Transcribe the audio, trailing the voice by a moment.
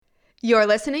You're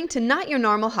listening to Not Your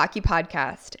Normal Hockey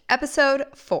Podcast, Episode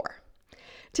 4.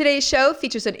 Today's show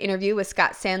features an interview with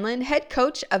Scott Sandelin, head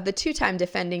coach of the two-time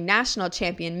defending national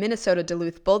champion Minnesota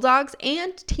Duluth Bulldogs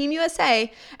and Team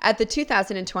USA at the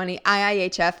 2020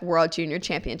 IIHF World Junior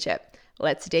Championship.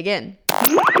 Let's dig in.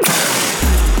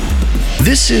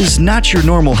 This is Not Your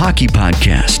Normal Hockey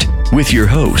Podcast with your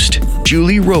host,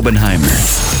 Julie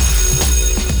Robenheimer.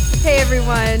 Hey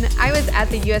everyone, I was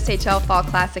at the USHL Fall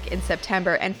Classic in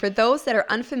September, and for those that are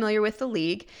unfamiliar with the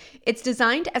league, it's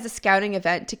designed as a scouting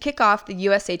event to kick off the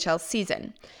USHL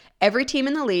season. Every team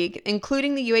in the league,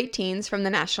 including the U18s from the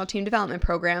National Team Development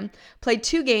Program, played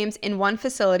 2 games in one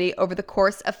facility over the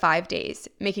course of 5 days,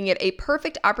 making it a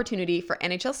perfect opportunity for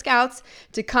NHL scouts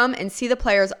to come and see the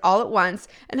players all at once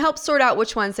and help sort out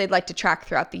which ones they'd like to track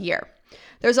throughout the year.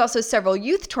 There's also several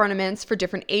youth tournaments for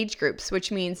different age groups,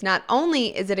 which means not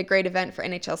only is it a great event for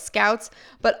NHL scouts,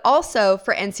 but also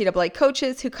for NCAA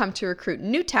coaches who come to recruit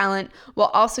new talent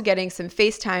while also getting some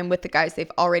face time with the guys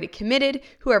they've already committed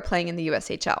who are playing in the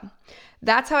USHL.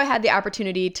 That's how I had the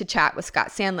opportunity to chat with Scott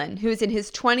Sandelin, who is in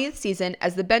his 20th season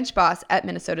as the bench boss at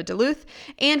Minnesota Duluth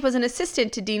and was an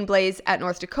assistant to Dean Blais at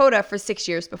North Dakota for 6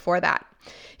 years before that.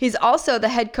 He's also the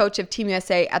head coach of Team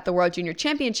USA at the World Junior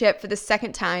Championship for the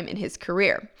second time in his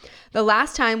career. The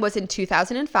last time was in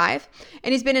 2005,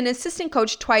 and he's been an assistant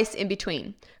coach twice in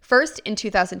between. First in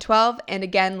 2012 and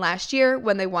again last year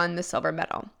when they won the silver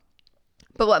medal.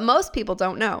 But what most people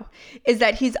don't know is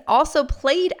that he's also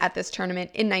played at this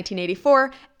tournament in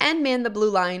 1984 and manned the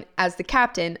blue line as the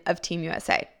captain of Team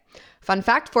USA. Fun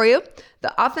fact for you,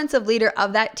 the offensive leader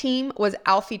of that team was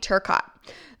Alfie Turcotte,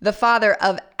 the father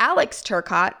of Alex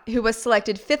Turcotte, who was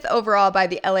selected 5th overall by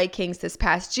the LA Kings this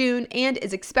past June and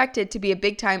is expected to be a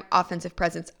big-time offensive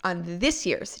presence on this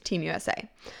year's Team USA.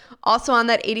 Also on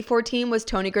that 84 team was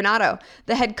Tony Granato,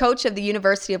 the head coach of the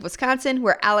University of Wisconsin,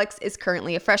 where Alex is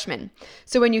currently a freshman.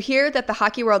 So when you hear that the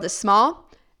hockey world is small,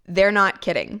 they're not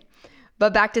kidding.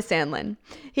 But back to Sandelin.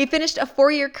 He finished a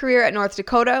 4-year career at North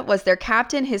Dakota, was their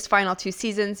captain his final 2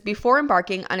 seasons before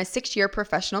embarking on a 6-year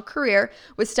professional career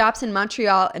with stops in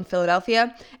Montreal and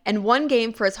Philadelphia, and 1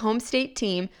 game for his home state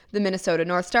team, the Minnesota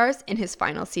North Stars, in his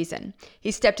final season.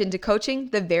 He stepped into coaching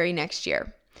the very next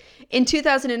year. In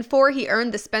 2004, he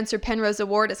earned the Spencer Penrose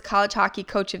Award as College Hockey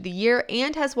Coach of the Year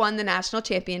and has won the national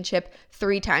championship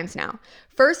 3 times now.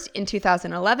 First in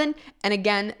 2011 and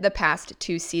again the past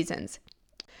 2 seasons.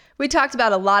 We talked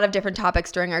about a lot of different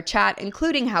topics during our chat,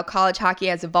 including how college hockey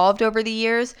has evolved over the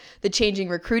years, the changing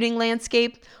recruiting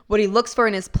landscape, what he looks for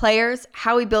in his players,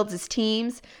 how he builds his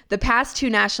teams, the past 2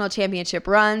 national championship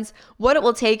runs, what it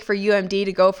will take for UMD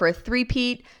to go for a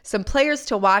 3-peat, some players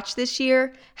to watch this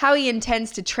year, how he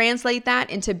intends to translate that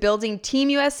into building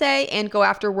Team USA and go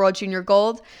after World Junior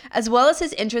Gold, as well as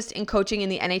his interest in coaching in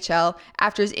the NHL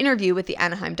after his interview with the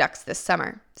Anaheim Ducks this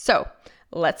summer. So,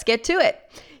 let's get to it.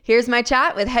 Here's my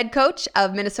chat with head coach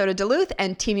of Minnesota Duluth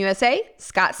and Team USA,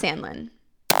 Scott Sandelin.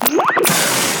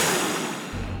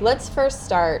 Let's first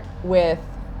start with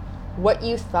what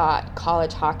you thought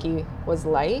college hockey was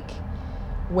like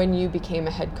when you became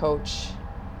a head coach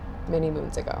many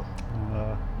moons ago.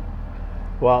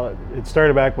 Well, it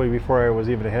started back way before I was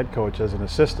even a head coach as an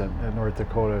assistant at North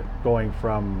Dakota, going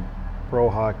from pro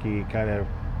hockey kind of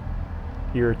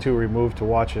year or 2 removed to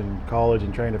watching college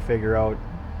and trying to figure out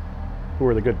who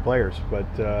are the good players. But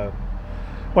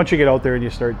once you get out there and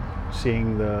you start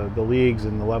seeing the leagues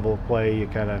and the level of play, you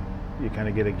kind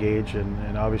of get a gauge,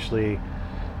 and obviously,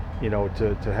 you know,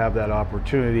 to have that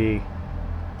opportunity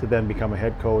to then become a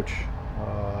head coach,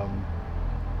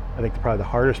 I think probably the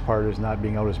hardest part is not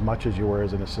being out as much as you were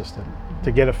as an assistant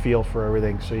to get a feel for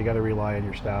everything. So you got to rely on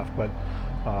your staff. But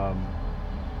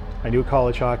I knew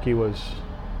college hockey was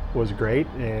great,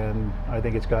 and I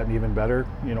think it's gotten even better,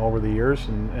 you know, over the years,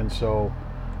 and so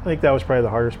I think that was probably the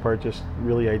hardest part, just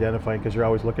really identifying, because you're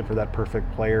always looking for that perfect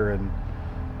player, and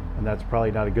that's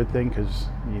probably not a good thing, because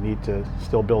you need to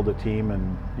still build a team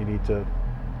and you need to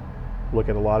look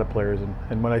at a lot of players,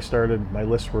 and when I started, my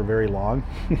lists were very long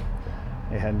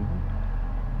and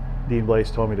Dean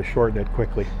Blais told me to shorten it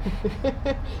quickly. You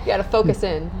got to focus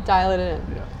in, dial it in.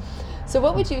 Yeah. So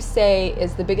what would you say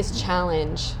is the biggest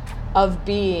challenge of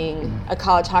being a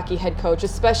college hockey head coach,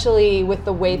 especially with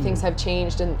the way things have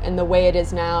changed and the way it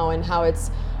is now, and how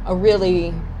it's a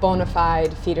really bona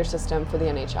fide feeder system for the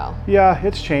NHL? Yeah,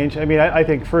 it's changed. I mean, I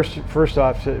think first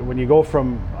off, when you go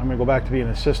from, I'm going to go back to being an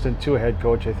assistant to a head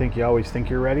coach, I think you always think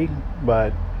you're ready,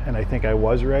 and I think I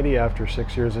was ready after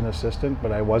 6 years as an assistant,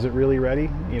 but I wasn't really ready.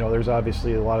 You know, there's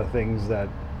obviously a lot of things that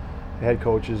head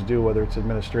coaches do, whether it's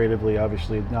administratively.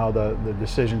 Obviously now the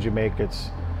decisions you make,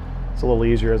 it's a little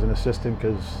easier as an assistant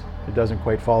because it doesn't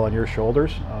quite fall on your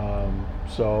shoulders.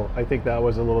 So I think that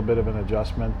was a little bit of an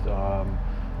adjustment.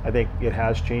 I think it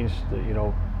has changed,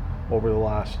 over the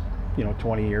last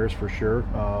 20 years for sure.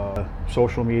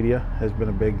 Social media has been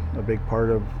a big part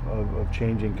of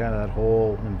changing kind of that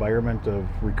whole environment of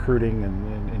recruiting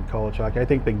in college hockey. I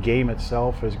think the game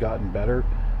itself has gotten better,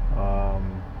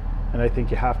 and I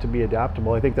think you have to be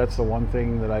adaptable. I think that's the one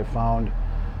thing that I found,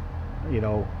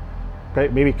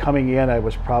 maybe coming in I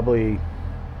was probably,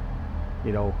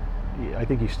 I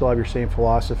think you still have your same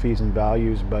philosophies and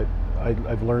values, but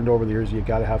I've learned over the years you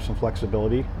got to have some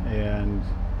flexibility, and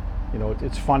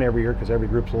it's fun every year because every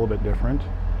group's a little bit different.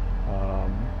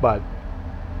 But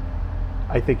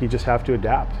I think you just have to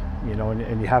adapt,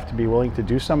 and you have to be willing to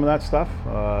do some of that stuff.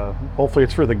 Hopefully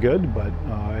it's for the good, but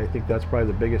I think that's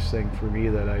probably the biggest thing for me,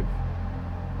 that I've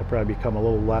probably become a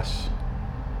little less,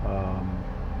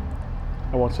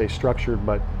 I won't say structured,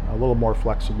 but a little more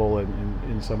flexible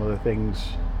in some of the things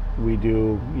we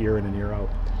do year in and year out.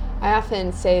 I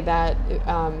often say that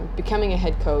becoming a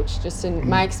head coach, just in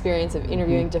my experience of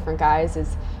interviewing different guys,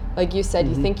 is like you said,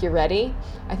 you think you're ready.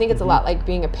 I think it's a lot like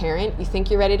being a parent. You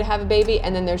think you're ready to have a baby,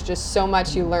 and then there's just so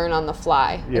much you learn on the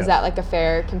fly. Yes. Is that like a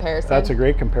fair comparison? That's a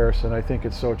great comparison. I think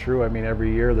it's so true. I mean,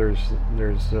 every year there's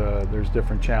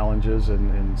different challenges,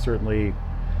 and certainly,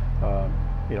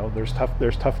 there's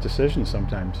tough decisions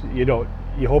sometimes.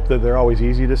 You hope that they're always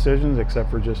easy decisions,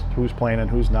 except for just who's playing and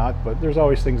who's not. But there's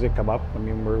always things that come up. I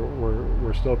mean,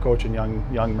 we're still coaching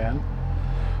young men.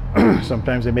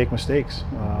 Sometimes they make mistakes.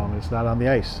 It's not on the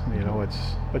ice,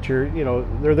 but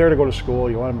they're there to go to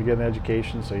school. You want them to get an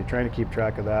education, so you're trying to keep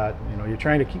track of that. You're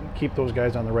trying to keep those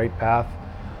guys on the right path,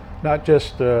 not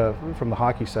just from the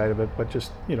hockey side of it, but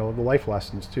just the life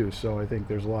lessons too. So I think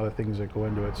there's a lot of things that go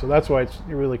into it. So that's why it's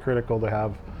really critical to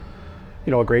have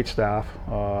a great staff.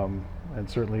 And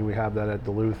certainly we have that at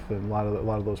Duluth, and a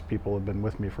lot of those people have been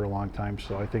with me for a long time.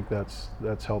 So I think that's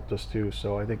helped us too.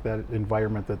 So I think that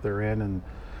environment that they're in, and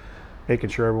making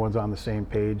sure everyone's on the same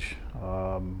page,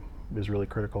 is really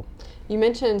critical. You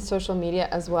mentioned social media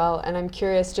as well, and I'm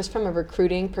curious, just from a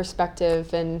recruiting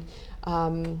perspective, and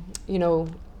I'm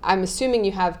assuming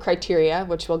you have criteria,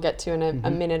 which we'll get to in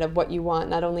a minute, of what you want,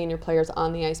 not only in your players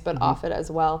on the ice, but off it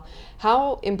as well.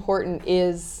 How important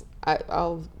is,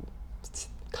 I'll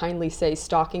kindly say,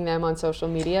 stalking them on social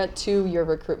media to your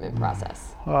recruitment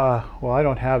process? Well, I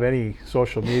don't have any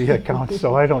social media accounts,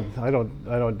 so I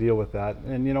don't deal with that.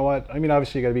 And you know what? I mean,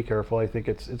 obviously you got to be careful. I think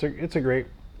it's a great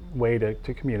way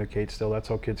to communicate still. That's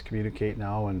how kids communicate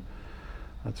now, and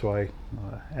that's why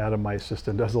Adam, my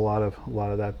assistant, does a lot of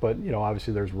that. But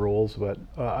obviously there's rules. But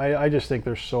I just think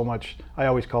there's so much. I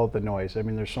always call it the noise. I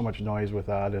mean, there's so much noise with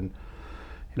that, and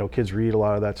kids read a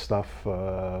lot of that stuff.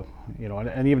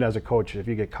 And even as a coach, if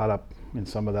you get caught up in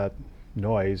some of that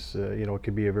noise, it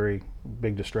could be a very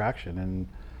big distraction. And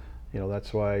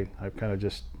that's why I've kind of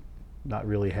just not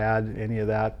really had any of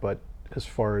that. But as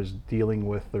far as dealing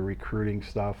with the recruiting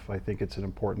stuff, I think it's an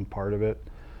important part of it.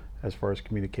 As far as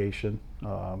communication,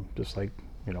 just like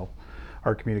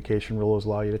our communication rules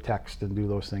allow you to text and do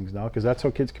those things now, because that's how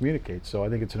kids communicate. So I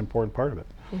think it's an important part of it.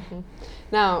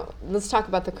 Now let's talk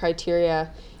about the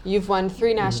criteria. You've won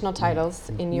 3 national titles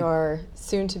in your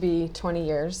soon-to-be 20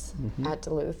 years at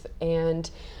Duluth,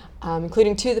 and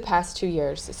including 2 the past 2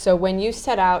 years. So when you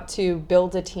set out to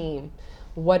build a team,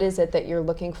 what is it that you're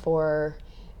looking for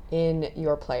in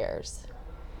your players?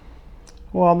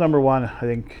 Well, number one, I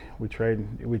think we try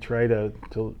to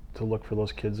look for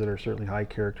those kids that are certainly high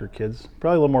character kids,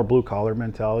 probably a little more blue collar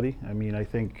mentality. I mean, I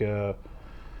think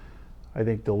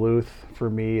Duluth for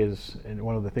me is, and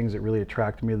one of the things that really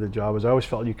attracted me to the job is I always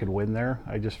felt you could win there.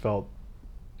 I just felt,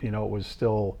 it was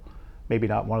still maybe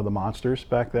not one of the monsters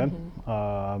back then,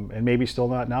 and maybe still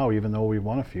not now, even though we've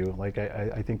won a few. Like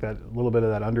I think that a little bit of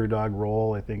that underdog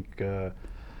role, I think.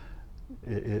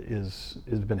 Has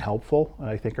been helpful. And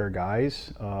I think our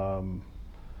guys, kind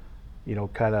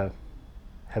of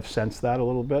have sensed that a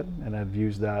little bit, and have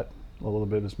used that a little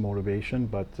bit as motivation.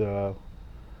 But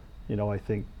I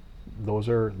think those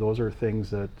are things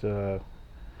that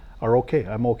are okay.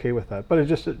 I'm okay with that. But it's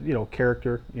just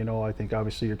character. I think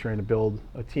obviously you're trying to build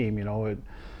a team. You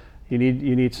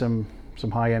need some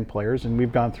high-end players, and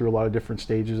we've gone through a lot of different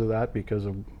stages of that because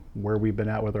of where we've been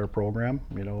at with our program.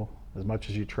 As much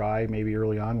as you try, maybe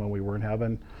early on when we weren't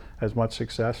having as much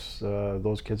success,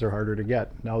 those kids are harder to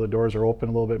get. Now the doors are open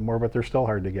a little bit more, but they're still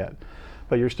hard to get.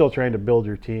 But you're still trying to build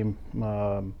your team,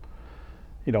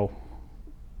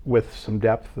 with some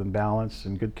depth and balance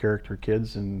and good character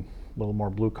kids and a little more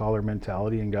blue collar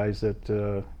mentality, and guys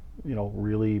that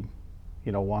really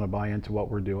want to buy into what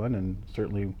we're doing, and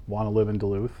certainly want to live in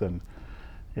Duluth, and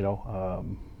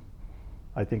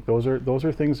I think those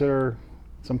are things that are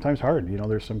sometimes hard. You know,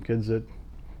 there's some kids that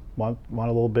want a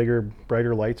little bigger,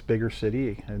 brighter lights, bigger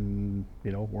city, and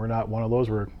you know, we're not one of those.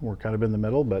 We're kind of in the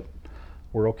middle, but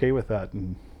we're okay with that.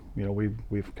 And you know,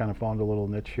 we've kind of found a little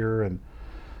niche here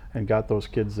and got those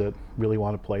kids that really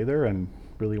want to play there and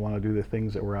really want to do the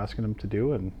things that we're asking them to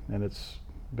do, and it's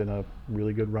been a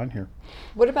really good run here.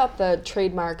 What about the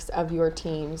trademarks of your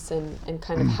teams and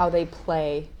kind of how they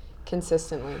play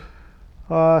consistently?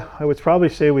 I would probably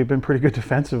say we've been pretty good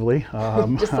defensively.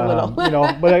 Just a little. You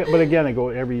know, but again,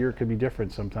 every year could be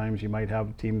different. Sometimes you might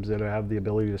have teams that have the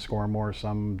ability to score more,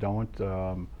 some don't.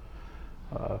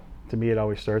 To me, it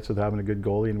always starts with having a good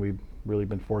goalie, and we've really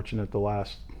been fortunate the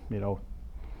last, you know,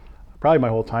 probably my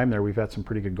whole time there, we've had some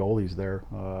pretty good goalies there,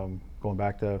 going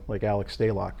back to like Alex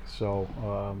Stalock.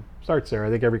 So starts there. I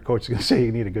think every coach is going to say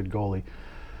you need a good goalie.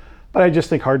 But I just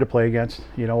think hard to play against.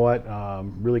 You know what?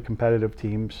 Really competitive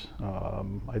teams.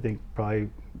 I think probably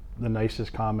the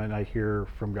nicest comment I hear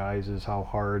from guys is how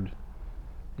hard,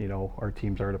 you know, our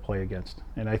teams are to play against.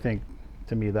 And I think,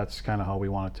 to me, that's kind of how we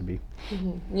want it to be.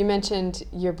 Mm-hmm. You mentioned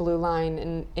your blue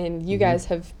line, and you guys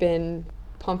have been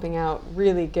pumping out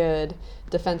really good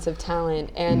defensive talent,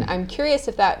 and I'm curious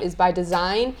if that is by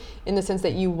design, in the sense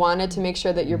that you wanted to make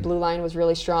sure that your blue line was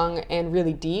really strong and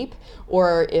really deep,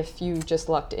 or if you just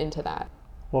lucked into that.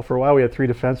 Well, for a while we had 3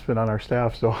 defensemen on our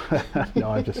staff, so no,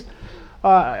 I just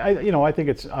I think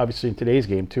it's obviously in today's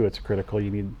game too, it's critical.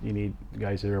 You need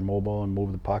guys that are mobile and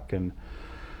move the puck, and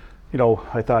you know,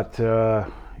 I thought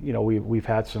you know, we've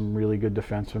had some really good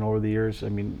defensemen over the years. I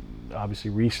mean, obviously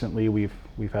recently we've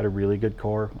had a really good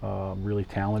core, really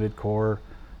talented core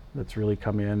that's really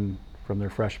come in from their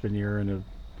freshman year and have,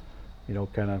 you know,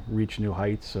 kind of reached new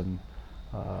heights. And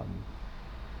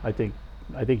I think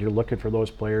you're looking for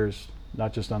those players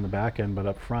not just on the back end but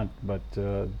up front. But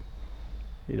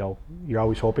you know, you're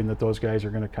always hoping that those guys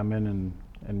are going to come in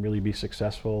and really be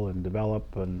successful and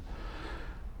develop. And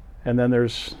then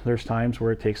there's times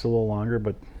where it takes a little longer,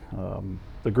 but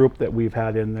the group that we've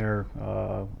had in there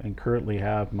and currently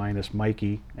have, minus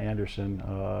Mikey Anderson,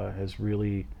 has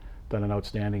really done an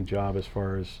outstanding job as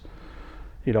far as,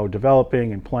 you know,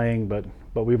 developing and playing, but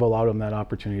we've allowed them that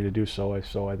opportunity to do so.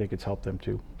 So I think it's helped them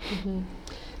too. Mm-hmm.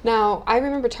 Now, I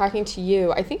remember talking to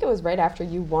you, I think it was right after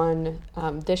you won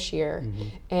this year,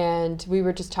 and we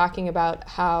were just talking about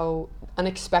how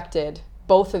unexpected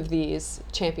both of these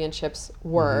championships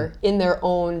were in their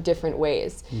own different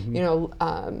ways. You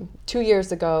know, 2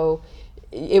 years ago,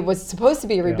 it was supposed to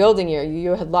be a rebuilding year.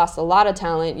 You had lost a lot of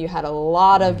talent. You had a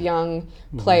lot of young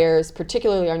players,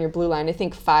 particularly on your blue line. I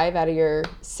think 5 out of your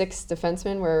 6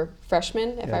 defensemen were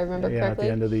freshmen, if I remember correctly. Yeah, at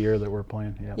the end of the year that we're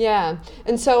playing. Yeah,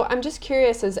 and so I'm just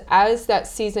curious, as that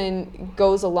season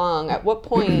goes along, at what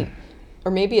point,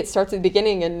 or maybe it starts at the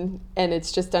beginning and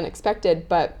it's just unexpected,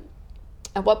 but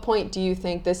at what point do you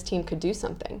think this team could do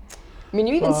something? I mean,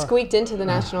 you even squeaked into the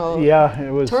national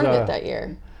tournament that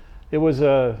year. It was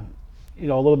a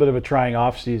little bit of a trying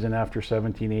off season after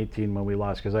 17-18 when we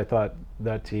lost, because I thought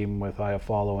that team with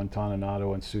Iafallo and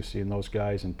Toninato and Susi and those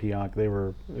guys and Pionk,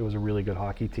 it was a really good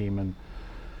hockey team. And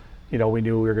you know, we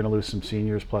knew we were going to lose some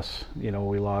seniors, plus, you know,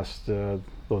 we lost those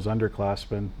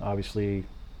underclassmen. Obviously,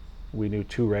 we knew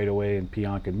 2 right away, in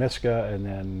Pionk and Miska, and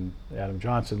then Adam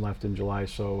Johnson left in July,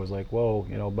 so it was like, whoa,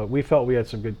 you know, but we felt we had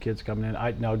some good kids coming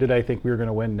in. Now, did I think we were going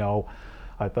to win? No.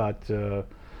 I thought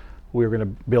we were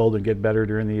going to build and get better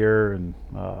during the year, and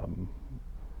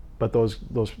but those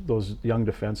young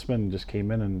defensemen just came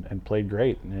in and played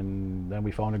great, and then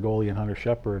we found a goalie in Hunter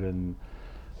Shepard, and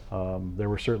there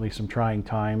were certainly some trying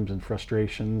times and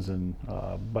frustrations, and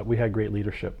but we had great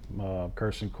leadership.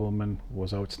 Carson Kuhlman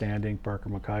was outstanding, Parker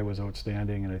Mackay was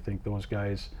outstanding, and I think those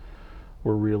guys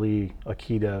were really a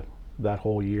key to that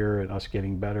whole year and us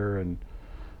getting better,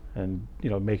 and you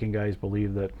know, making guys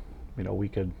believe that, you know, we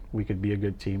could be a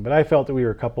good team. But I felt that we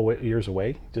were a couple years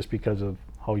away just because of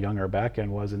how young our back end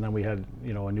was, and then we had,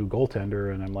 you know, a new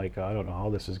goaltender, and I'm like, I don't know how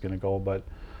this is going to go, but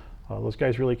those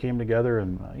guys really came together,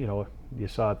 and you know, you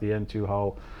saw at the end too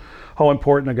how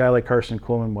important a guy like Carson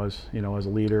Kuhlman was, you know, as a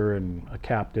leader and a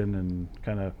captain, and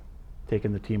kind of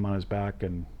taking the team on his back,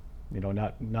 and you know,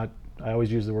 not I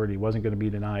always use the word, he wasn't going to be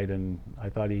denied, and I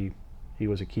thought he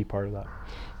was a key part of that.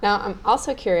 Now, I'm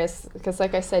also curious, because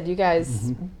like I said, you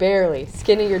guys barely,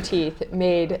 skin of your teeth,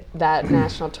 made that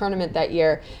national tournament that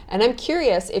year, and I'm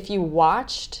curious if you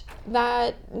watched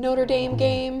that Notre Dame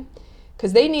game,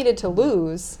 because they needed to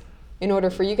lose in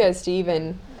order for you guys to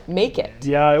even make it.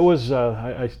 Yeah, it was.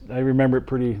 I remember it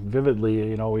pretty vividly.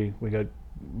 You know,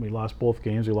 we lost both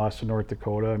games. We lost to North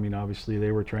Dakota. I mean, obviously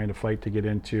they were trying to fight to get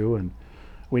into, and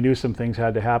we knew some things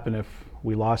had to happen if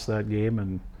we lost that game.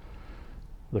 And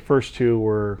the first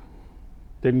two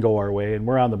didn't go our way, and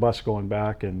we're on the bus going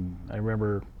back, and I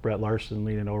remember Brett Larson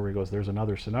leaning over, he goes, "There's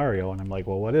another scenario," and I'm like,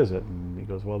 "Well, what is it?" And he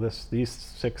goes, "Well, these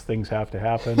 6 things have to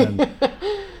happen," and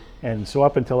and so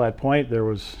up until that point there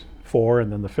was 4,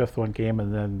 and then the 5th one came,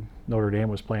 and then Notre Dame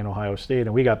was playing Ohio State,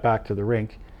 and we got back to the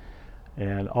rink,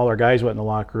 and all our guys went in the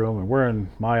locker room, and we're in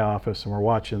my office, and we're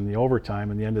watching the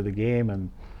overtime and the end of the game, and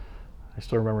I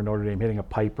still remember Notre Dame hitting a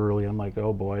pipe early. I'm like,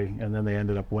 oh boy, and then they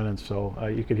ended up winning. So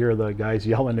you could hear the guys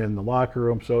yelling in the locker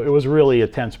room. So it was really a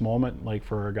tense moment, like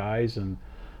for our guys, and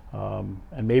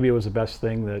maybe it was the best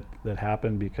thing that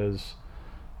happened because,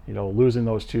 losing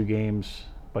those 2 games,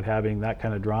 but having that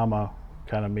kind of drama,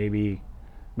 kind of maybe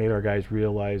made our guys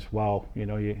realize, wow,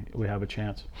 we have a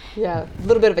chance. Yeah, a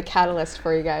little bit of a catalyst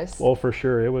for you guys. Well, for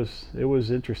sure, it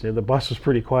was interesting. The bus was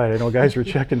pretty quiet. I know guys were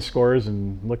checking scores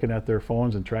and looking at their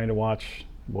phones and trying to watch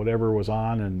whatever was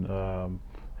on, and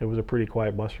it was a pretty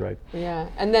quiet bus ride. Yeah,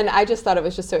 and then I just thought it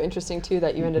was just so interesting too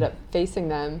that you ended up facing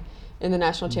them in the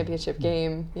national championship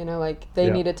game. Like they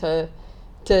needed to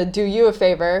do you a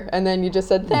favor, and then you just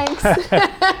said thanks.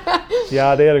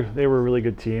 Yeah, they were a really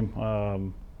good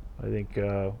team. I think,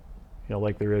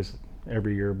 like there is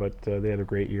every year, but they had a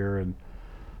great year, and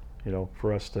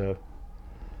for us to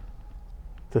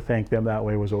thank them that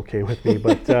way was okay with me.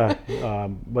 But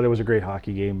it was a great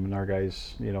hockey game, and our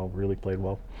guys, really played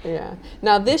well. Yeah.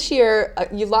 Now this year,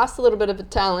 you lost a little bit of the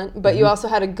talent, but you also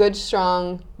had a good,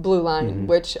 strong blue line,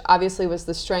 which obviously was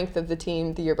the strength of the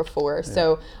team the year before. Yeah.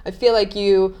 So I feel like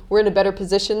you were in a better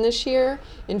position this year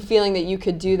in feeling that you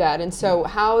could do that. And so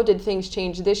how did things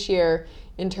change this year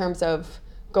in terms of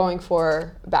going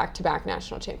for back-to-back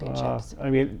national championships?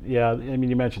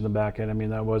 You mentioned the back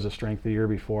end. That was a strength the year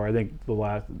before. I think the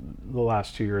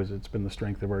last 2 years it's been the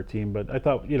strength of our team. But I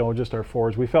thought, just our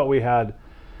forwards, we felt we had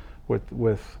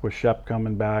with Shep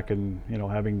coming back and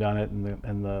having done it, and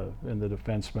the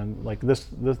defensemen. Like this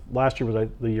last year was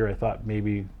the year I thought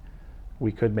maybe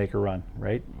we could make a run,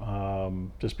 right?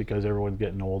 Just because everyone's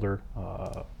getting older.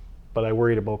 But I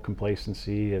worried about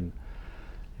complacency, and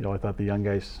I thought the young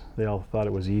guys, they all thought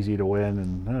it was easy to win,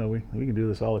 and we can do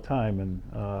this all the time,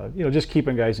 and just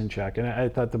keeping guys in check. And I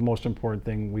thought the most important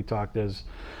thing, we talked as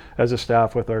a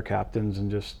staff with our captains,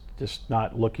 and just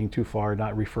not looking too far,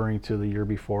 not referring to the year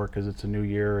before because it's a new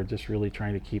year, and just really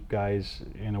trying to keep guys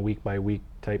in a week by week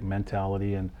type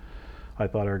mentality. And I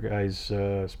thought our guys,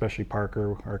 especially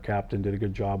Parker, our captain, did a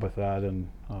good job with that. And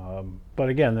but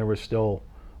again, there was still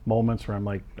moments where I'm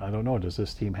like, I don't know, does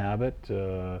this team have it?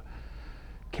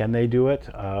 Can they do it?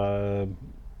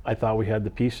 I thought we had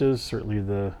the pieces.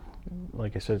 Certainly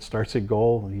like I said, it starts at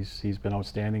goal. He's been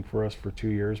outstanding for us for 2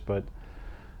 years, but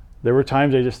there were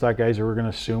times I just thought guys were going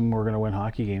to assume we're going to win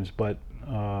hockey games. But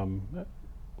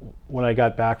when I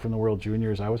got back from the World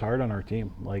Juniors, I was hard on our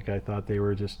team. Like I thought they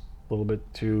were just a little bit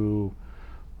too,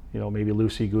 maybe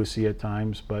loosey-goosey at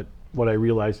times. But what I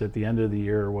realized at the end of the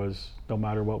year was no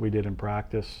matter what we did in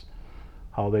practice,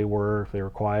 how they were, if they were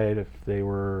quiet, if they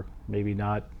were maybe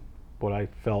not what I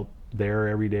felt there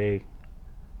every day,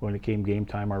 when it came game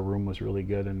time, our room was really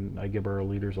good, and I give our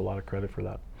leaders a lot of credit for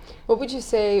that. What would you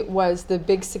say was the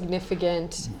big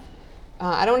significant,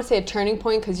 I don't want to say a turning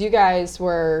point, because you guys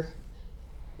were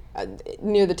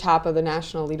near the top of the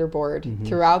national leaderboard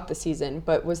throughout the season,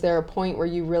 but was there a point where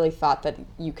you really thought that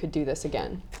you could do this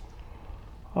again?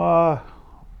 Yeah,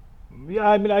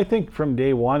 I think from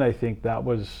day one, I think that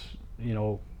was,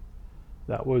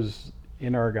 that was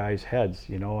in our guys' heads,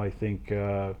 I think,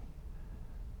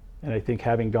 and I think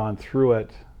having gone through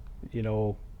it,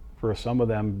 for some of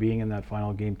them being in that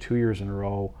final game 2 years in a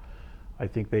row, I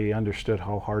think they understood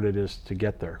how hard it is to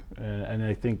get there. And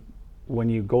I think when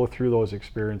you go through those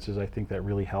experiences, I think that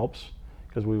really helps,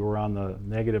 because we were on the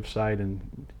negative side in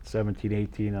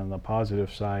 17-18 on the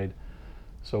positive side.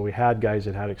 So we had guys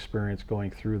that had experience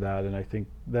going through that, and I think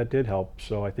that did help.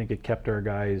 So I think it kept our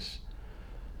guys,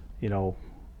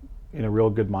 in a real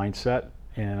good mindset.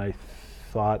 And I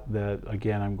thought that,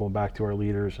 again, I'm going back to our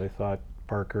leaders, I thought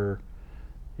Parker,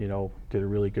 did a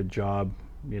really good job,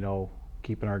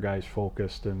 keeping our guys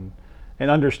focused and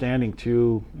understanding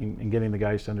too, and getting the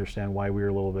guys to understand why we were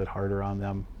a little bit harder on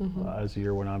them as the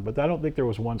year went on. But I don't think there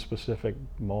was one specific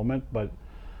moment, but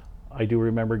I do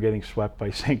remember getting swept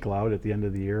by St. Cloud at the end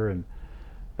of the year, and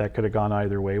that could have gone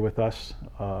either way with us.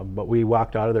 But we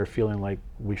walked out of there feeling like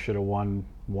we should have won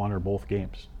one or both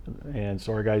games. And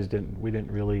so our guys we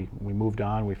moved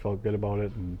on, we felt good about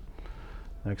it, and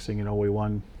next thing you know, we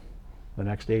won the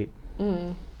next 8.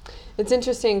 It's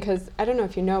interesting because I don't know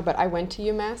if you know, but I went to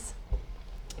UMass.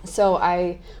 So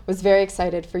I was very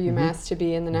excited for UMass to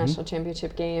be in the national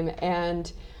championship game, and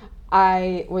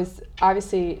I was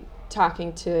obviously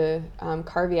talking to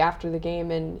Carvey after the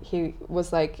game, and he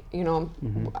was like,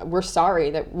 we're sorry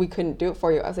that we couldn't do it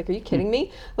for you. I was like, are you kidding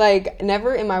me? Like,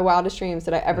 never in my wildest dreams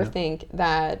did I ever think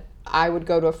that I would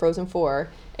go to a Frozen Four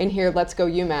and hear "Let's Go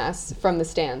UMass" from the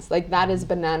stands. Like, that is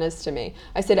bananas to me.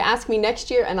 I said, ask me next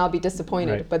year and I'll be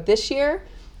disappointed. Right. But this year,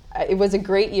 it was a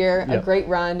great year, a great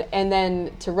run. And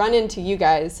then to run into you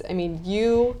guys, I mean,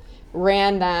 you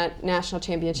ran that national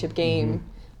championship game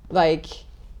like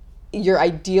your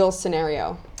ideal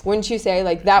scenario. Wouldn't you say?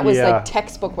 Like, that was like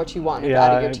textbook what you wanted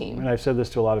out of your team. And I've said this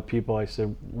to a lot of people. I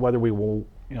said, whether we won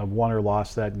or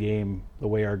lost that game, the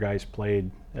way our guys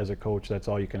played as a coach, that's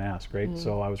all you can ask, right?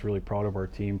 So I was really proud of our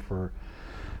team for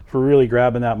really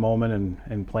grabbing that moment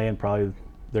and playing probably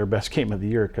their best game of the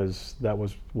year, because that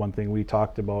was one thing we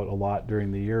talked about a lot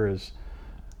during the year is,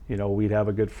 we'd have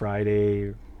a good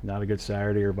Friday, not a good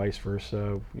Saturday, or vice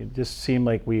versa. It just seemed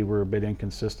like we were a bit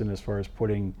inconsistent as far as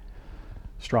putting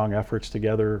strong efforts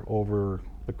together over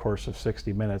the course of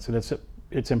 60 minutes. And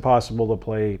it's impossible to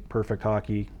play perfect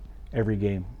hockey every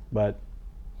game, but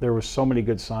there was so many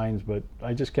good signs. But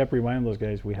I just kept reminding those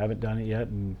guys, we haven't done it yet,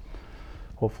 and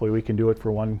hopefully we can do it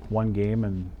for one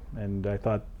game. And I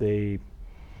thought they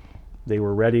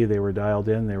were ready, they were dialed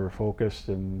in, they were focused,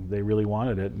 and they really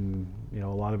wanted it. And a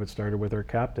lot of it started with our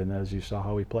captain, as you saw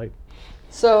how he played.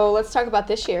 So let's talk about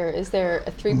this year. Is there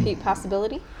a three-peat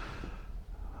possibility?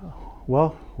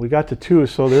 Well, we got to 2,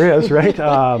 so there is, right?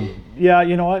 Yeah,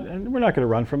 you know what? And we're not going to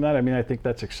run from that. I mean, I think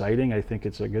that's exciting. I think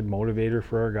it's a good motivator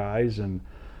for our guys. And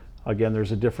again,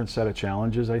 there's a different set of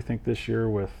challenges, I think, this year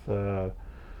with that.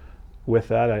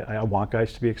 I want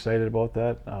guys to be excited about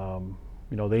that.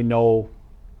 They know,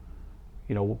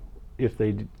 if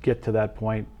they get to that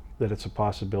point, that it's a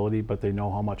possibility, but they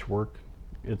know how much work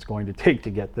it's going to take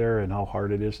to get there and how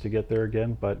hard it is to get there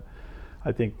again. But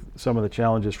I think some of the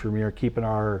challenges for me are keeping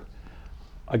our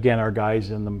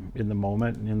guys in the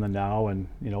moment and in the now. And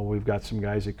we've got some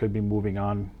guys that could be moving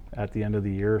on at the end of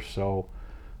the year, so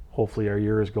hopefully our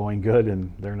year is going good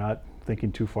and they're not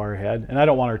thinking too far ahead. And I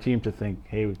don't want our team to think,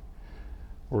 hey,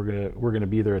 we're gonna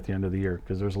be there at the end of the year,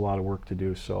 because there's a lot of work to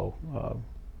do. So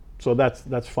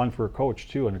that's fun for a coach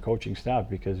too, and a coaching staff,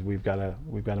 because we've got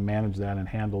to manage that and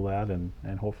handle that,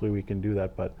 and hopefully we can do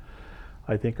that. But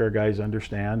I think our guys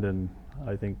understand, and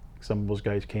I think some of those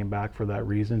guys came back for that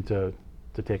reason to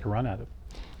take a run at it.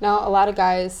 Now, a lot of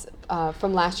guys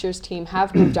from last year's team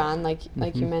have moved on, like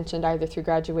you mentioned, either through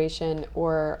graduation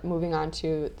or moving on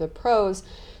to the pros.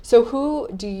 So who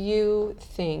do you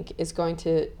think is going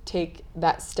to take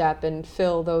that step and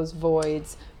fill those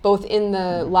voids, both in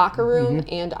the locker room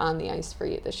and on the ice for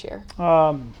you this year?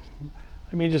 I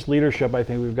mean, just leadership. I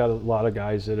think we've got a lot of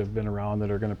guys that have been around that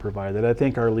are going to provide that. I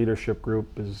think our leadership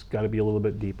group has got to be a little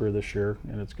bit deeper this year,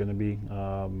 and it's going to be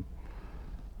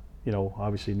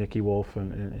obviously Nicky Wolf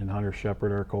and Hunter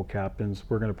Shepard are co-captains.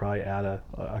 We're going to probably add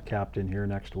a captain here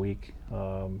next week.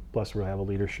 Plus we'll have a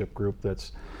leadership group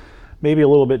that's maybe a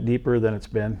little bit deeper than it's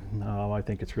been. I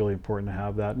think it's really important to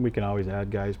have that, and we can always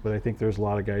add guys, but I think there's a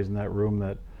lot of guys in that room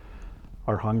that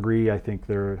are hungry. I think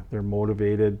they're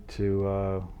motivated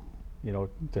to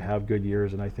have good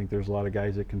years, and I think there's a lot of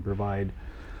guys that can provide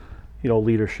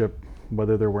leadership,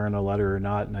 whether they're wearing a letter or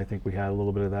not. And I think we had a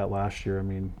little bit of that last year. I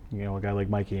mean, a guy like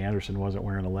Mikey Anderson wasn't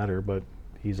wearing a letter, but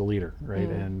he's a leader, right?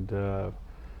 And we're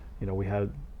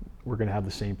going to have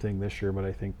the same thing this year, but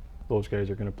I think those guys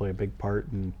are going to play a big part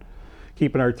in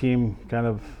keeping our team kind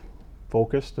of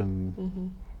focused,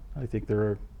 and I think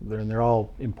they're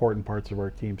all important parts of our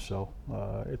team. So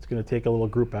it's going to take a little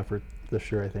group effort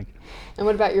this year, I think. And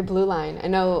what about your blue line? I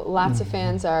know lots of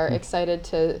fans are excited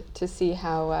to see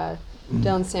how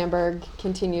Dylan Sandberg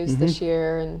continues this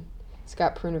year, and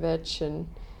Scott Prunovich, and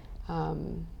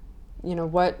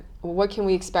what can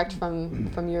we expect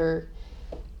from your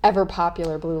ever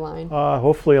popular blue line?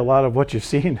 Hopefully a lot of what you've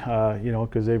seen,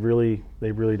 because they've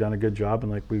really done a good job,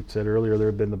 and like we said earlier,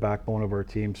 they've been the backbone of our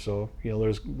team. So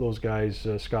there's those guys.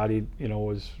 Scotty,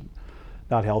 was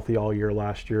not healthy all year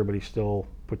last year, but he still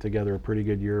put together a pretty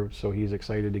good year. So he's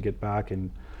excited to get back and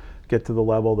get to the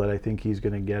level that I think he's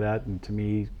going to get at. And to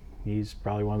me, he's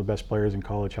probably one of the best players in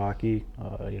college hockey.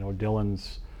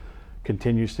 Dylan's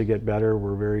continues to get better.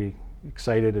 We're very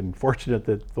excited and fortunate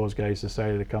that those guys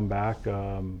decided to come back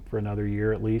for another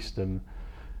year at least and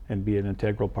be an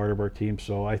integral part of our team.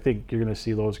 So I think you're going to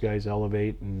see those guys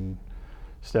elevate and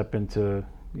step into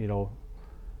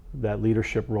that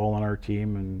leadership role on our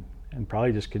team, and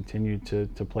probably just continue to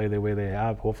play the way they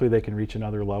have. Hopefully they can reach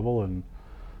another level, and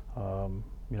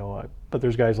but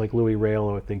there's guys like Louis Rail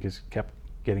who I think has kept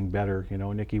getting better.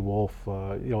 Nicky Wolf.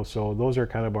 So those are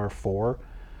kind of our four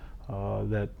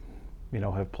that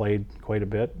have played quite a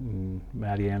bit, and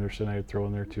Matty Anderson I would throw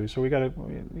in there too. So we got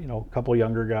a couple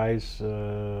younger guys,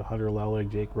 Hunter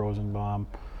Lelig, Jake Rosenbaum,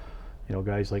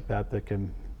 guys like that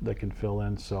can fill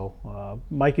in. So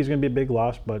Mikey's going to be a big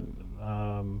loss, but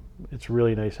it's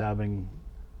really nice having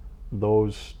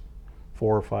those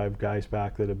 4 or 5 guys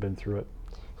back that have been through it.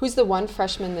 Who's the one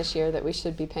freshman this year that we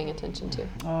should be paying attention to?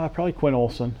 Probably Quinn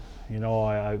Olson.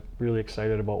 I'm really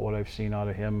excited about what I've seen out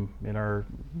of him in our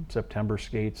September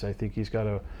skates. I think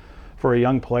for a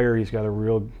young player, he's got a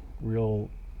real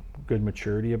good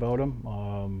maturity about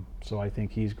him. So I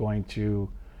think he's going to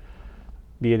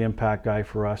be an impact guy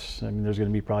for us. I mean, there's going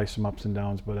to be probably some ups and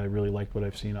downs, but I really liked what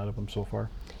I've seen out of him so far.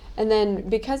 And then,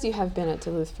 because you have been at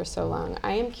Duluth for so long,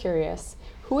 I am curious,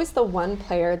 who is the one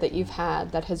player that you've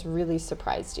had that has really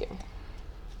surprised you?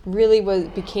 Really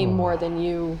became more than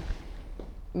you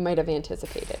might have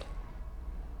anticipated?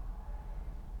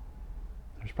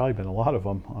 There's probably been a lot of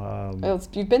them.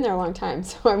 You've been there a long time,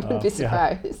 so I wouldn't be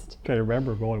surprised. Yeah. Trying to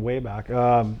remember going way back.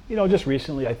 Just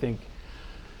recently, I think,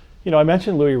 I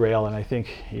mentioned Louis Rail, and I think,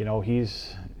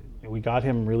 we got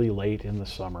him really late in the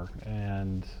summer,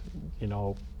 and,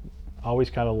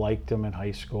 always kind of liked him in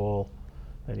high school,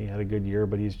 and he had a good year,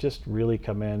 but he's just really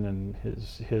come in, and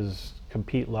his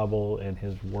compete level and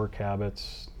his work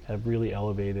habits have really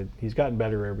elevated. He's gotten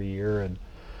better every year, and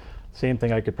same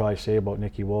thing I could probably say about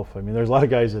Nicky Wolf. I mean, there's a lot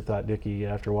of guys that thought Nicky,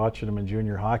 after watching him in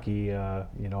junior hockey, can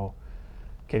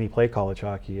he play college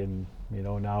hockey? And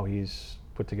now he's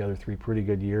put together 3 pretty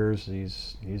good years.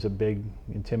 He's a big,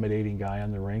 intimidating guy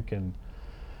on the rink, and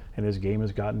his game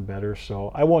has gotten better.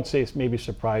 So I won't say it's maybe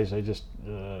surprised. I just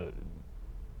guys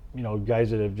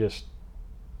that have just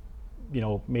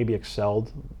maybe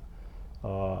excelled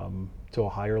to a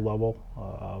higher level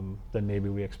than maybe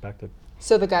we expected.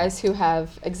 So the guys who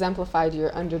have exemplified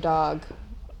your underdog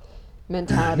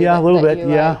mentality. Yeah, a little bit.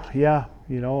 Like. Yeah.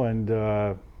 And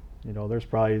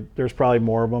there's probably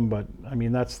more of them, but I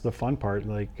mean that's the fun part.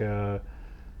 Like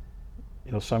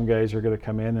some guys are going to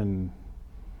come in, and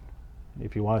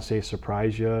if you want to say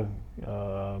surprise you,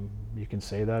 you can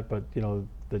say that. But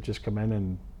that just come in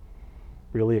and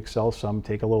really excel. Some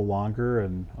take a little longer,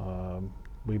 and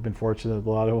we've been fortunate that a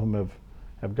lot of them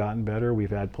have gotten better. We've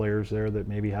had players there that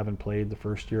maybe haven't played the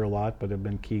first year a lot, but have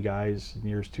been key guys in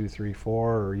years 2, 3,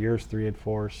 4, or years 3 and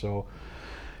 4. So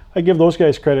I give those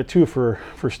guys credit too for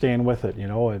staying with it.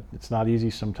 It's not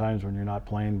easy sometimes when you're not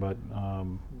playing, but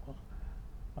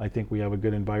I think we have a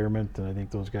good environment, and I think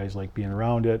those guys like being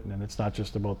around it. And it's not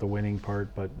just about the winning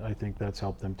part, but I think that's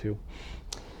helped them too.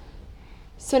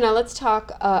 So now let's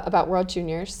talk about World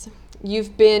Juniors.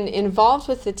 You've been involved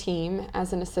with the team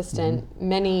as an assistant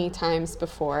many times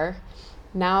before.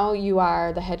 Now you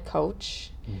are the head coach.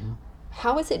 Mm-hmm.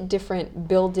 How is it different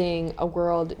building a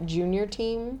World Junior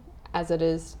team as it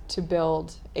is to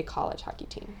build a college hockey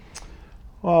team?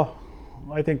 Well,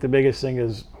 I think the biggest thing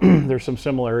is there's some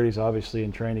similarities, obviously,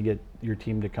 in trying to get your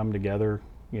team to come together,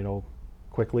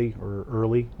 quickly or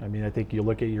early. I mean, I think you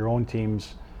look at your own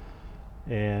teams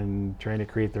and trying to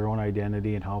create their own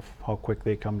identity and how quick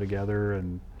they come together,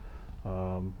 and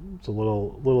it's a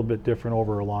little bit different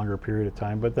over a longer period of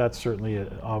time, but that's certainly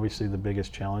obviously the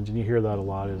biggest challenge, and you hear that a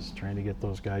lot, is trying to get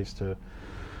those guys to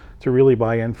really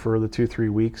buy in for the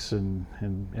 2-3 weeks and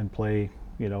play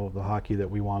the hockey that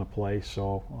we want to play.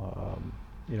 So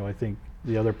I think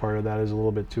the other part of that is a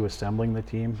little bit to assembling the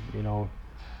team,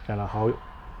 kind of how.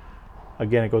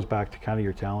 Again, it goes back to kind of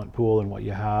your talent pool and what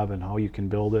you have and how you can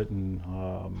build it. And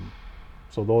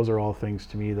so those are all things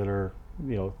to me that are,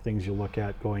 things you look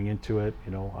at going into it.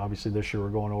 Obviously this year we're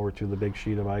going over to the big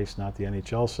sheet of ice, not the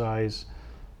NHL size.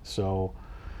 So,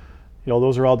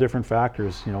 those are all different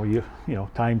factors,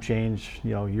 time change,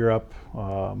 Europe,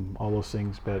 all those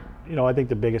things. But, I think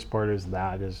the biggest part is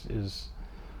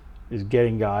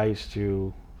getting guys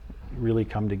to really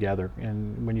come together.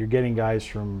 And when you're getting guys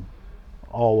from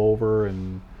all over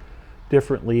and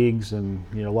different leagues and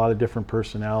a lot of different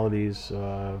personalities,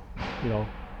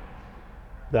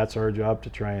 that's our job, to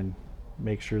try and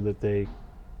make sure that they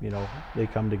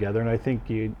come together. And I think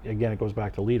again it goes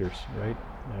back to leaders, right?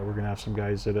 We're going to have some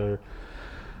guys that are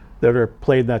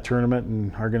played in that tournament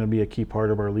and are going to be a key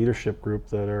part of our leadership group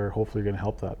that are hopefully going to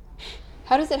help that.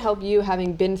 How does it help you,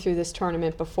 having been through this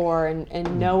tournament before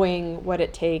and knowing what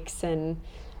it takes and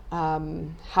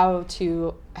how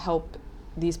to help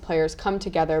these players come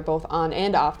together both on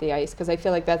and off the ice? Because I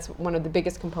feel like that's one of the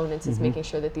biggest components, is making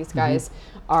sure that these guys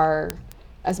are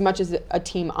as much as a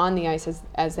team on the ice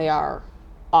as they are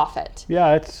off it.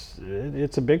 Yeah,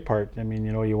 it's a big part. I mean,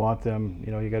 you want them,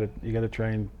 you got to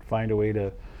try and find a way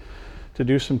to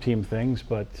do some team things,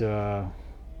 but I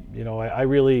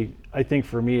think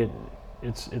for me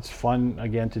it's fun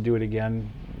again to do it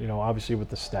again. You know, obviously with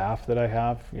the staff that I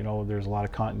have, you know, there's a lot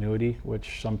of continuity,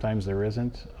 which sometimes there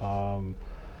isn't.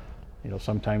 You know,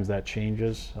 sometimes that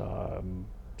changes.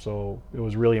 So it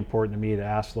was really important to me to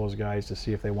ask those guys to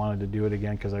see if they wanted to do it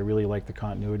again, because I really like the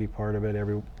continuity part of it.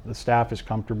 The staff is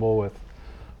comfortable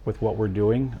with what we're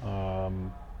doing.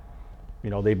 You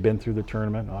know, they've been through the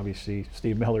tournament. Obviously,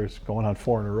 Steve Miller's going on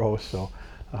 4 in a row. So,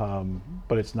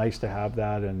 but it's nice to have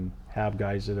that and have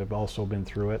guys that have also been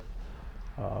through it,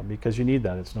 because you need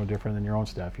that. It's no different than your own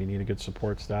staff. You need a good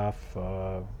support staff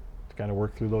to kind of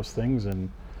work through those things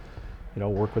and, you know,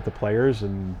 work with the players,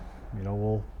 and, you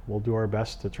know, we'll do our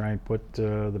best to try and put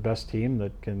the best team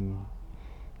that can,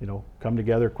 you know, come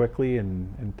together quickly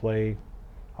and play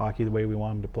hockey the way we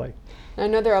want them to play. I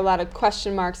know there are a lot of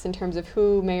question marks in terms of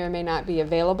who may or may not be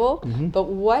available, but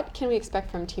what can we expect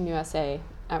from Team USA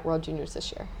at World Juniors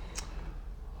this year?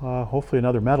 Hopefully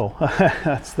another medal.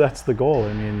 That's the goal.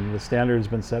 I mean, the standard's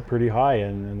been set pretty high,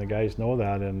 and the guys know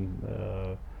that.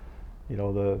 And you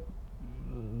know,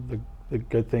 the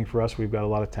good thing for us, we've got a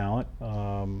lot of talent.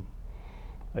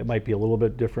 It might be a little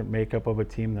bit different makeup of a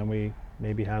team than we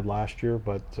maybe had last year,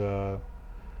 but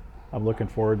I'm looking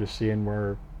forward to seeing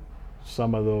where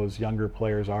some of those younger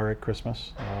players are at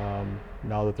Christmas,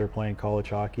 now that they're playing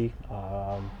college hockey.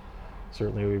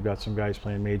 Certainly we've got some guys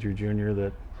playing major junior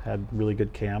that had really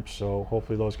good camps, so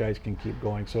hopefully those guys can keep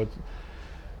going. So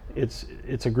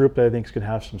it's a group that I think is going to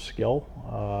have some skill.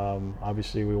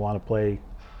 Obviously we want to play,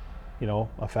 you know,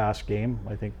 a fast game.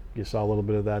 I think you saw a little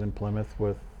bit of that in Plymouth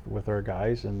with our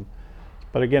guys,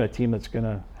 but again, a team that's going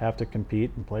to have to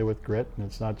compete and play with grit, and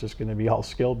it's not just going to be all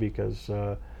skill, because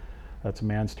that's a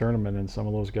man's tournament, and some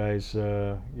of those guys,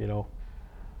 you know,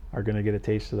 are going to get a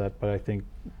taste of that. But I think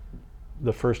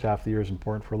the first half of the year is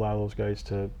important for a lot of those guys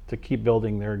to keep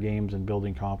building their games and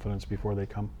building confidence before they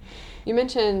come. You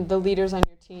mentioned the leaders on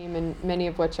your team, and many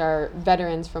of which are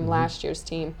veterans from last year's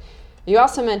team. You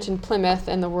also mentioned Plymouth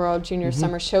and the World Junior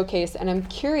Summer Showcase, and I'm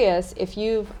curious if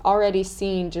you've already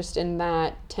seen, just in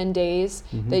that 10 days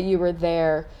that you were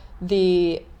there,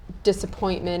 the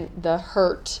disappointment, the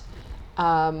hurt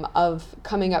of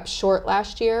coming up short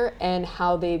last year, and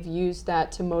how they've used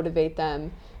that to motivate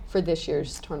them for this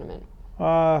year's tournament.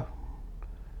 I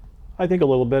think a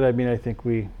little bit. I mean, I think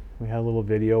we had a little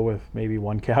video with maybe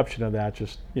one caption of that,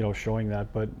 just, you know, showing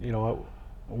that. But, you know,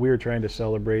 we were trying to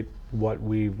celebrate what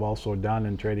we've also done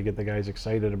and try to get the guys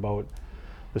excited about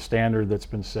the standard that's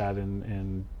been set.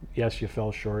 And yes, you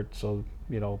fell short. So,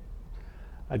 you know,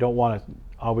 I don't want to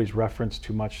always reference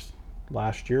too much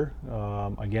last year.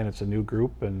 Again, it's a new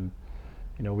group, and,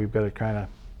 you know, we've got to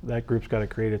that group's got to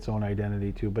create its own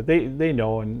identity too. But they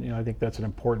know, and, you know, I think that's an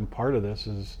important part of this,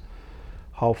 is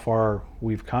how far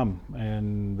we've come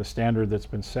and the standard that's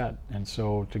been set. And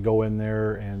so to go in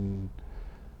there and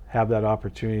have that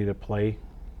opportunity to play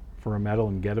for a medal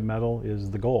and get a medal is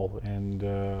the goal. And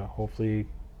hopefully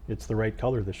it's the right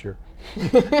color this year.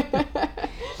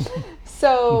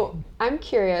 So I'm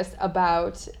curious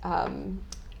about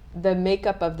the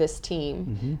makeup of this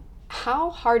team. How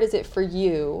hard is it for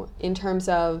you in terms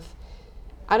of,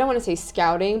 I don't want to say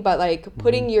scouting, but like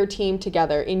putting your team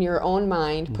together in your own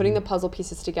mind, putting the puzzle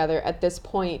pieces together at this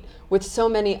point with so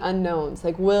many unknowns?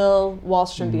 Like, will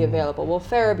Wahlstrom be available? Will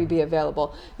Farabee be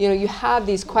available? You know, you have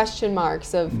these question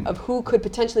marks of who could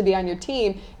potentially be on your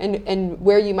team, and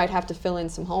where you might have to fill in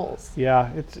some holes.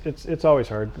 Yeah, it's always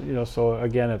hard. You know, so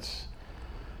again, it's,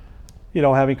 you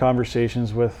know, having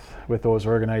conversations with those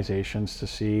organizations to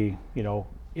see, you know,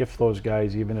 if those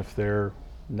guys, even if they're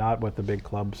not with the big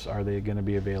clubs, are they going to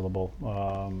be available?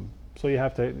 So you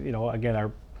have to, you know, again,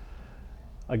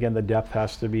 the depth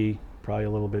has to be probably a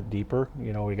little bit deeper.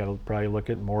 You know, we got to probably look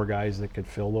at more guys that could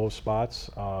fill those spots.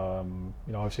 You know,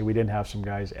 obviously we didn't have some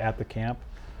guys at the camp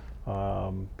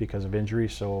because of injury,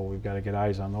 so we've got to get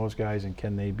eyes on those guys, and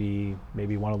can they be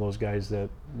maybe one of those guys that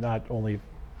not only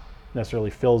necessarily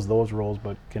fills those roles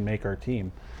but can make our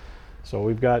team. So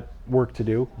we've got work to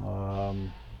do.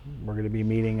 We're going to be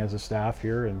meeting as a staff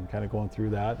here and kind of going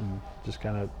through that and just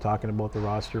kind of talking about the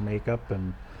roster makeup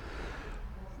and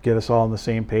get us all on the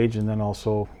same page, and then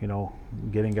also, you know,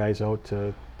 getting guys out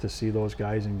to see those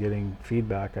guys and getting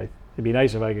feedback. It'd be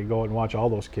nice if I could go out and watch all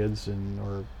those kids,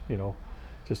 or, you know,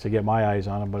 just to get my eyes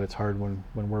on them, but it's hard when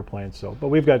we're playing. So, but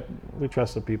we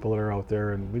trust the people that are out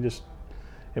there, and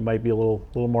it might be a little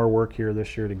more work here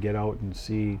this year to get out and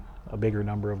see a bigger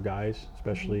number of guys,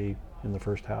 especially in the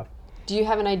first half. Do you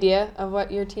have an idea of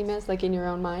what your team is, like in your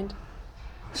own mind?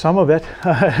 Some of it,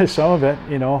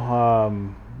 you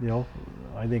know. You know,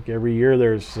 I think every year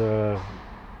there's that.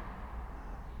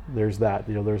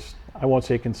 You know, I won't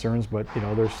say concerns, but, you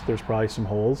know, there's probably some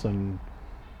holes, and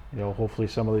hopefully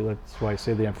that's why I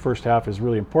say the first half is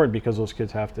really important, because those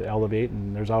kids have to elevate,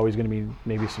 and there's always going to be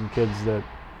maybe some kids that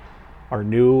are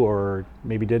new or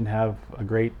maybe didn't have a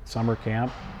great summer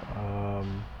camp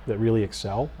that really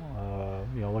excel.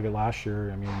 Look at last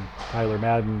year. I mean, Tyler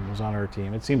Madden was on our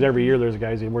team. It seems every year there's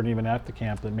guys that weren't even at the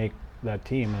camp that make that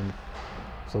team, and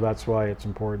so that's why it's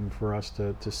important for us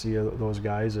to see those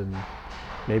guys, and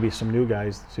maybe some new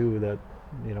guys too that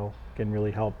can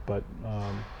really help. But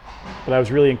I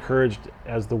was really encouraged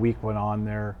as the week went on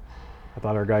there. I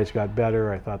thought our guys got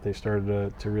better. I thought they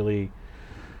started to really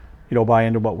buy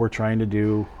into what we're trying to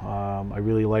do. I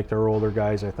really liked our older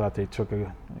guys. I thought they took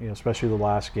especially the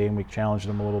last game, we challenged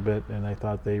them a little bit, and I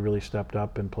thought they really stepped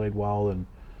up and played well, and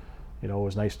it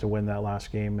was nice to win that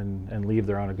last game and leave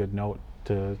there on a good note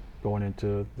to going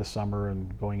into the summer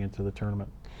and going into the tournament.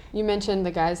 You mentioned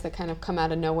the guys that kind of come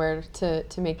out of nowhere to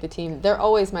make the team. They're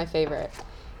always my favorite.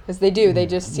 Because they do. They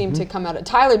just seem to come out of...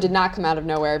 Tyler did not come out of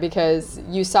nowhere, because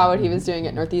you saw what he was doing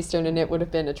at Northeastern, and it would have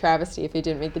been a travesty if he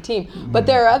didn't make the team. But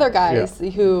there are other guys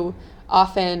who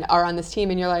often are on this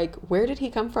team, and you're like, where did he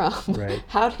come from? Right.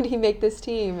 How did he make this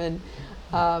team? And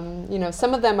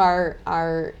some of them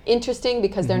are interesting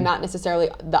because they're not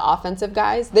necessarily the offensive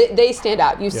guys. They stand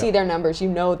out. You see their numbers. You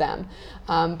know them.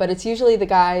 But it's usually the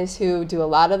guys who do a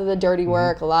lot of the dirty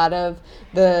work, a lot of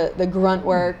the grunt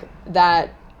work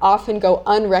that often go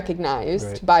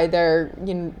unrecognized by their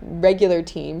regular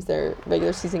teams, their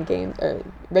regular season games or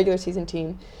regular season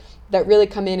team, that really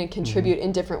come in and contribute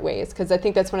in different ways. Because I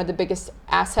think that's one of the biggest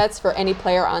assets for any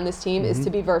player on this team is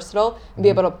to be versatile and be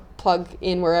able to plug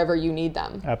in wherever you need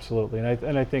them. Absolutely,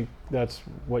 and I think that's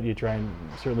what you try and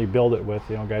certainly build it with.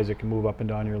 Guys that can move up and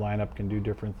down your lineup, can do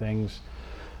different things.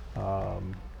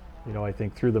 I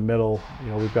think through the middle,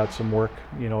 we've got some work,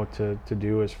 to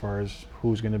do as far as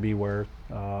who's going to be where.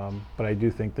 But I do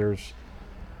think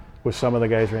with some of the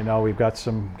guys right now, we've got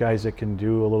some guys that can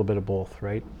do a little bit of both,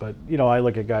 right? But, I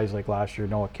look at guys like last year,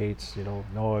 Noah Cates.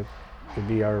 Noah could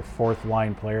be our fourth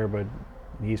line player, but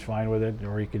he's fine with it.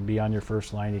 Or he could be on your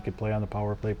first line. He could play on the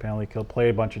power play penalty. He'll play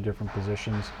a bunch of different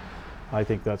positions. I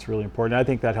think that's really important. I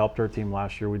think that helped our team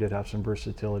last year. We did have some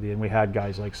versatility, and we had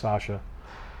guys like Sasha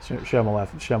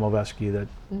Shemoveski that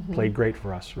played great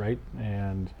for us, right?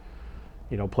 And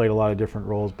played a lot of different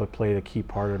roles, but played a key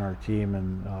part in our team.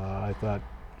 And I thought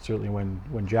certainly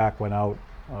when Jack went out,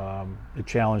 it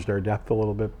challenged our depth a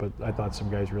little bit, but I thought some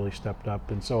guys really stepped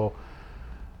up. And so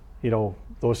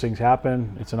those things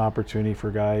happen. It's an opportunity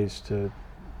for guys to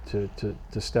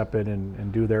step in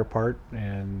and do their part,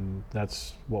 and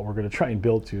that's what we're going to try and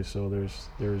build to. So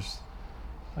there's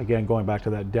again, going back to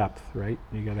that depth, right?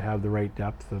 You got to have the right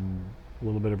depth and a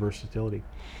little bit of versatility.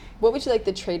 What would you like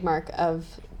the trademark of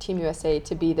Team USA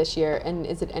to be this year, and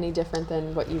is it any different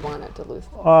than what you want at Duluth?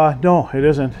 No, it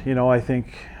isn't. I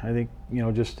think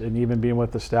just, and even being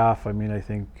with the staff, I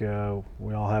think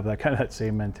we all have that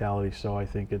same mentality. So I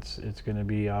think it's going to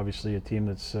be obviously a team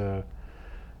that's going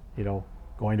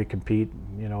to compete.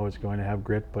 It's going to have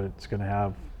grit, but it's going to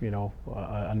have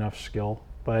enough skill.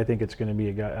 But I think it's going to be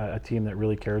a team that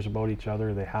really cares about each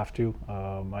other. They have to.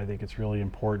 I think it's really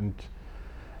important,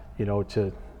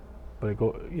 but it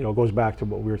goes back to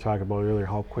what we were talking about earlier,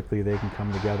 how quickly they can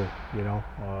come together,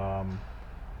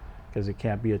 because it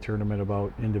can't be a tournament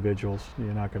about individuals.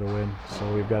 You're not going to win.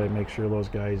 So we've got to make sure those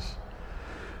guys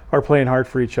are playing hard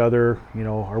for each other,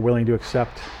 are willing to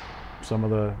accept some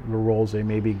of the roles they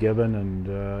may be given, and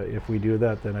if we do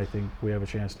that, then I think we have a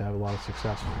chance to have a lot of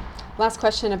success. Last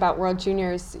question about World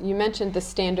Juniors. You mentioned the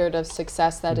standard of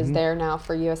success that is there now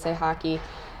for USA Hockey.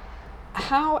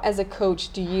 How, as a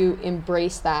coach, do you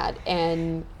embrace that,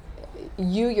 and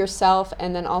you yourself,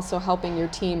 and then also helping your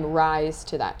team rise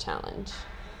to that challenge?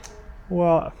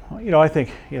 Well, I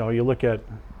think, you look at,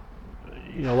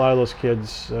 a lot of those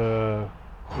kids,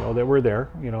 that were there,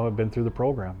 have been through the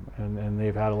program, and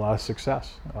they've had a lot of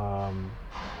success.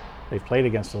 They've played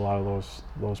against a lot of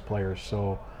those players,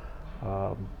 so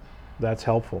that's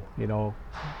helpful. I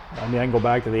can go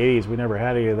back to the 80s. We never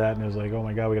had any of that, and it was like, oh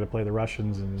my God, we got to play the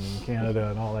Russians and Canada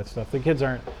and all that stuff. The kids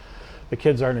aren't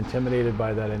intimidated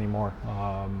by that anymore.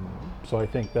 So I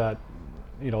think that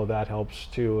that helps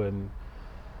too, and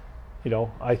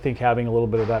I think having a little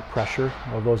bit of that pressure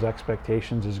of those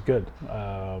expectations is good.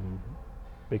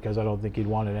 Because I don't think he'd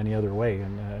want it any other way.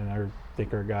 And I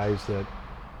think our guys that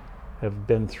have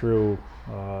been through,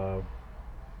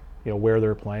 where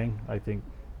they're playing, I think,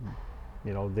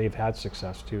 they've had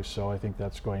success too. So I think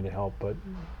that's going to help. But,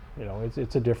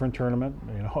 it's a different tournament.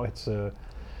 It's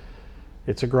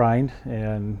it's a grind,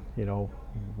 and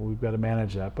we've got to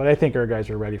manage that. But I think our guys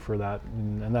are ready for that,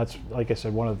 and that's, like I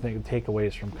said, one of the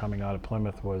takeaways from coming out of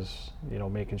Plymouth was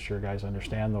making sure guys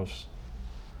understand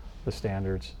the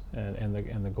standards and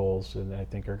the goals, and I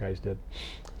think our guys did.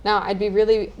 Now, I'd be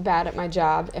really bad at my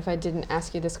job if I didn't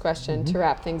ask you this question to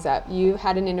wrap things up. You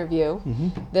had an interview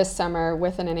this summer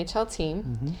with an NHL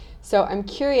team, so I'm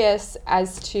curious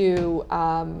as to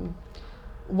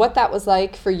what that was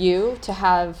like for you to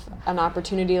have an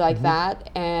opportunity like that,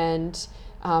 and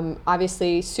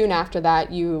obviously soon after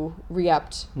that you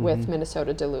re-upped with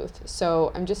Minnesota Duluth.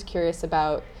 So I'm just curious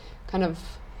about kind of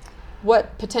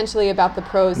what potentially about the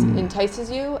pros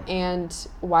entices you and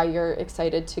why you're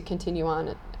excited to continue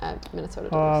on at Minnesota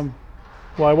Duluth.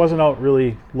 Well, I wasn't out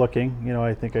really looking.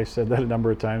 I think I said that a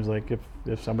number of times. Like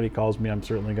if somebody calls me, I'm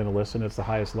certainly going to listen. It's the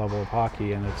highest level of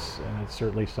hockey, and it's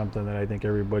certainly something that I think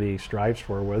everybody strives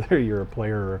for, whether you're a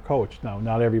player or a coach. Now,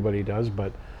 not everybody does,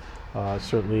 but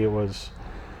certainly it was,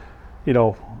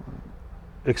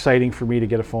 exciting for me to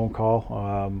get a phone call.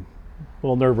 A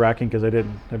little nerve-wracking because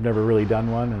I've never really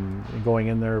done one, and going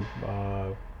in there,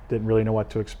 didn't really know what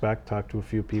to expect. Talked to a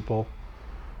few people.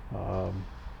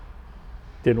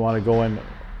 Didn't want to go in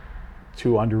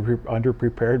too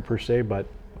underprepared per se, but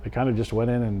I kind of just went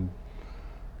in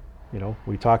and,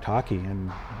 we talked hockey,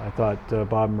 and I thought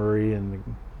Bob Murray and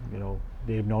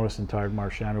Dave Notice and Todd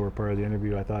Marchand, who were part of the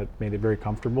interview, I thought made it very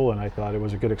comfortable, and I thought it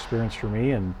was a good experience for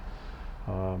me, and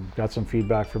got some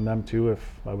feedback from them too if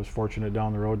I was fortunate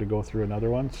down the road to go through another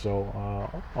one. So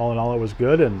all in all, it was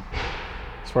good. And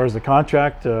as far as the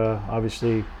contract,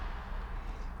 obviously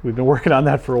we've been working on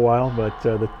that for a while, but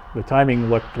the timing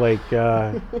looked like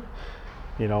a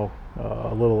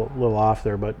little off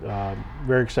there. But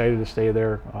very excited to stay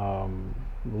there.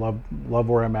 Love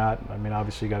where I'm at. I mean,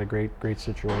 obviously got a great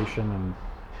situation,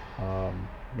 and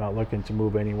not looking to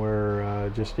move anywhere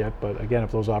just yet. But again,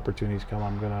 if those opportunities come,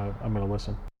 I'm gonna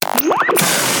listen.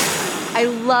 I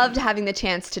loved having the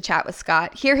chance to chat with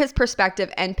Scott, hear his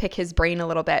perspective, and pick his brain a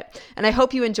little bit. And I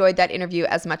hope you enjoyed that interview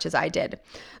as much as I did.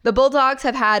 The Bulldogs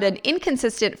have had an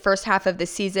inconsistent first half of the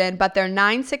season, but they're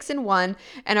 9-6-1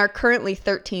 and are currently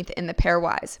 13th in the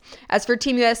pairwise. As for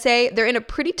Team USA, they're in a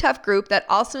pretty tough group that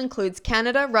also includes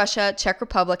Canada, Russia, Czech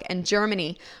Republic, and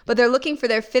Germany, but they're looking for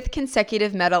their 5th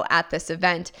consecutive medal at this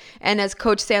event. And as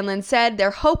Coach Sandlin said,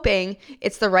 they're hoping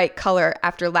it's the right color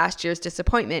after last year's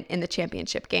disappointment in the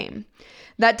championship game.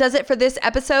 That does it for this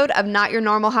episode of Not Your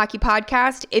Normal Hockey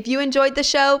Podcast. If you enjoyed the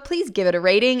show, please give it a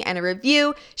rating and a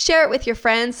review. Share it with your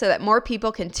friends so that more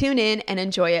people can tune in and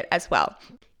enjoy it as well.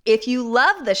 If you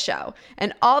love the show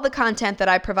and all the content that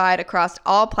I provide across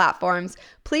all platforms,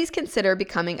 please consider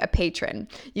becoming a patron.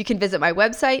 You can visit my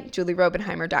website,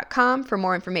 julierobenheimer.com, for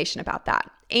more information about that.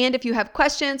 And if you have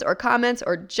questions or comments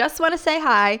or just want to say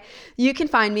hi, you can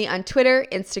find me on Twitter,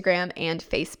 Instagram, and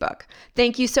Facebook.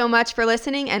 Thank you so much for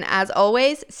listening, and as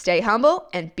always, stay humble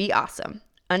and be awesome.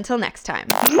 Until next time.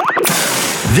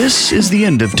 This is the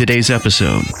end of today's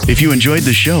episode. If you enjoyed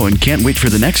the show and can't wait for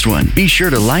the next one, be sure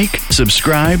to like,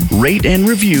 subscribe, rate, and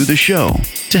review the show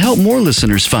to help more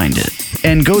listeners find it.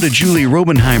 And go to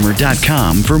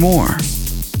julierobenheimer.com for more.